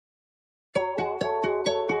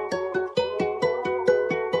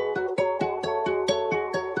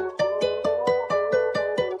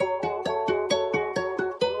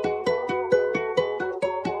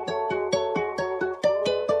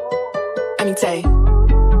Tay.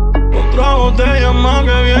 Otra botella más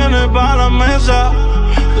que viene para la mesa.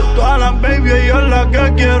 De todas las baby, ella es la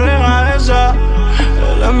que quiere a esa.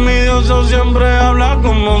 El envidioso siempre habla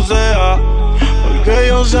como sea, porque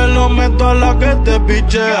yo se lo meto a la que te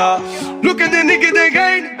pichea. Look at the nigga de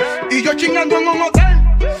game, y yo chingando en un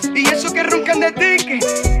hotel. Y eso que roncan de ticket,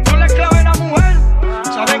 yo la clave de la mujer.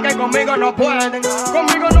 Saben que conmigo no pueden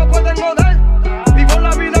joder. Vivo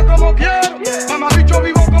la vida como quiero, mamá bicho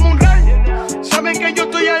vivo como un rey. Saben que yo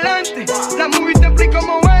estoy adelante, la movie te explico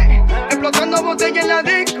cómo es. Explotando botellas en la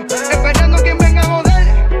disco, esperando quien venga a joder.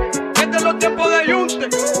 Desde los tiempos de Yunte,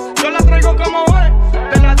 yo la traigo como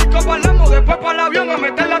es. De la disco paramos, después para el avión a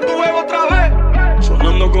meterla a tu huevo otra vez.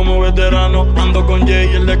 Sonando como veterano, ando con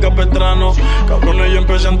Jay y el de Capestrano. Cabrones, yo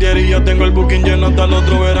empecé antier y ya tengo el booking lleno hasta el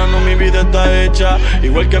otro verano. Mi vida está hecha,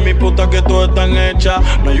 igual que mis putas que todas están hechas.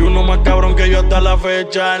 No hay uno más cabrón que yo hasta la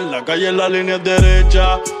fecha. En la calle la línea es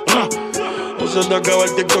derecha. O se te acaba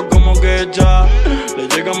el TikTok como que echa. Le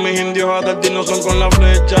llegan mis indios a darte y no son con la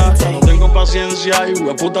flecha. No tengo paciencia y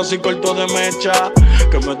hueputa si corto de mecha.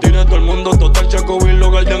 Que me tire todo el mundo, total Chacobi,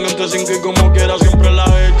 lo guardan entre 5 y como quiera siempre la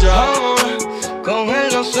echa. Con él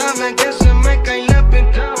no sabe que se me cae la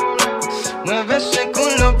pistola. Mueve ese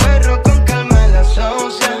culo, perro, con calma la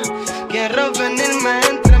socia. Quiero venirme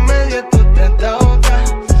entre medio y tú te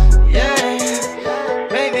tocas. Yeah,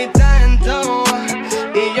 baby, está en toa.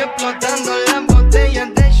 Y yo explotando las botellas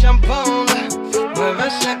de shampoo. Mueve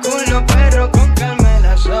ese culo, perro, con calma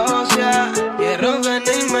la socia. Quiero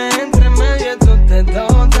venirme entre medio y tú te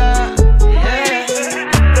tocas.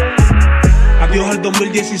 Adiós al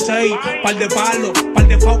 2016, par de palos, par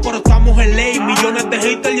de fao, pero estamos en ley. Millones de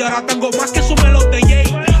haters y ahora tengo más que sumelos de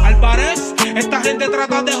Jay. Alvarez, esta gente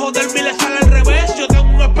trata de joderme y le sale al revés. Yo tengo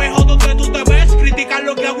un espejo donde tú te ves, criticar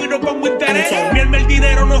lo que hago y no pongo interés. Mierda, el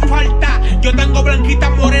dinero no falta. Yo tengo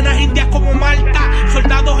blanquitas, morenas, indias como Malta.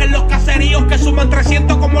 Soldados en los caseríos que suman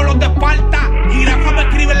 300 como los de Esparta. Jirafa me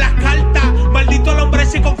escriben las cartas. Maldito el hombre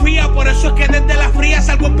si confía, por eso es que desde la fría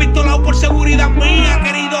salgo empistolado por seguridad mía,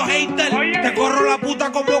 querido hater. Te corro la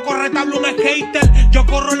puta como corre tabla un skater. Yo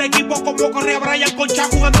corro el equipo como corría Brian Concha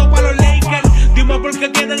jugando para los Lakers. Dime por qué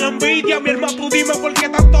tienen envidia, mi hermano, tú dime por qué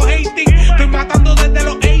tanto hating. Estoy matando desde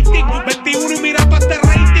los 18, 21 y mira para este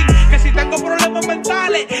rating. Que si tengo problemas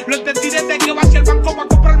mentales, lo entendí desde que va hacia el banco para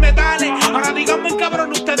comprar metales. Ahora díganme,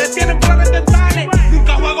 cabrón, ustedes tienen planes dentales.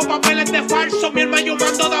 Nunca juego papeles de falso, mi hermano, yo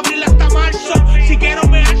mando de abril hasta marzo. Si quiero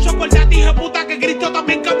me alzo, por la dije puta que Cristo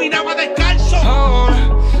también caminaba descalzo.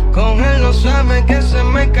 Con él no sabe que se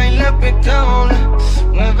me cae la pistola.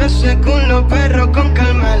 Mueve ese culo, perro, con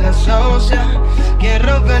calma la socia.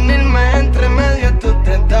 Quiero venirme entre medio, tú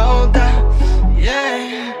te tocas.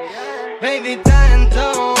 Yeah, baby, está en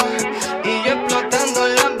toa. Y yo explotando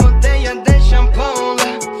las botellas de shampoo.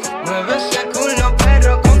 Mueve ese culo,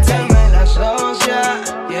 perro, con calma la socia.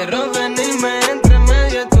 Quiero venirme entre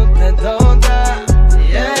medio, tú te tocas.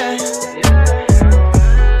 Yeah,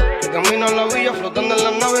 de camino a la villa, flotando en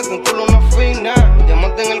la nave con culo no fina.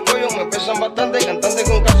 Diamante en el cuello, me pesan bastante. Cantante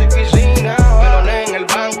con casi piscina. Peloné en el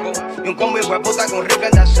banco y un combi fue puta con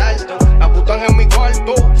rifles de asalto. Apuntan en mi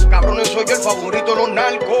cuarto, cabrones, soy el favorito de los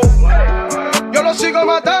narcos. Yo lo sigo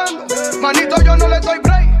matando, manito, yo no le doy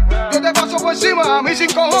break. Yo te paso por encima, a mí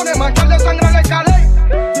sin cojones, manchar de sangre le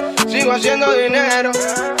calé. Sigo haciendo dinero,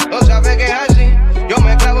 no sabes que es así. Yo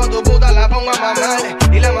me clavo tu puta, la pongo a mamarle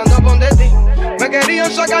y la mando por de ti. Me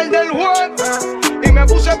querían sacar del juego y me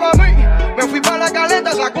puse pa' mí. Me fui pa' la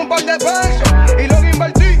caleta, saco un par de pesos y lo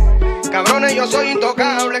invertí. Cabrones, yo soy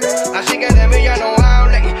intocable, así que de mí ya no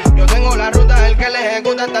hablen. Yo tengo la ruta, el que le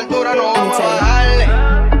ejecuta a esta altura no vamos a bajarle.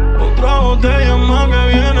 Otra botella más que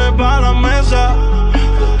viene para la mesa.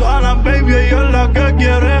 De todas las baby, ella es la que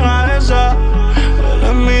quiere a esa. El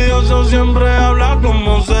envidioso siempre habla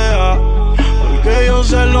como sea, porque yo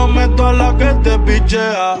se lo meto a la que te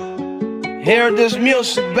pichea. Hear this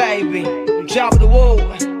music, baby. On top of the world.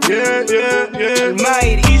 Yeah, yeah, yeah.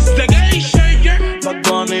 Almighty. It's the gay shaker. Bad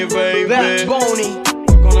Bunny, baby. Bad Bunny.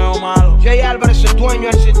 Conejo malo. Jay Alvarez, el dueño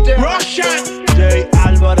del sistema. Russian. Jay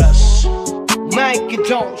Alvarez. Mikey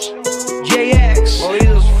Tones. JX.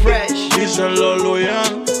 Oídos fresh. Díselo,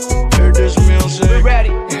 Luyan. Hear this music. We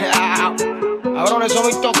ready. Cabrones,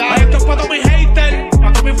 somos intocables. Esto es para todos mis haters,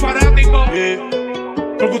 para todos mis fanáticos. Yeah.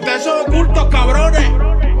 Porque ustedes son ocultos, cabrones.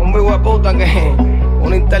 Un hijo de puta que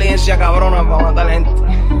una inteligencia cabrona para matar gente.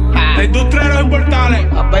 La industria de los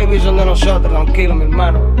inmortales. Las babies son de nosotros, tranquilo, mi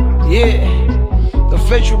hermano. Yeah, the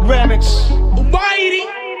Feature Remix. Almighty.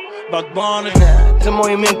 Bad Bunny. Este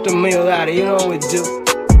movimiento es mío, daddy, you know what we do.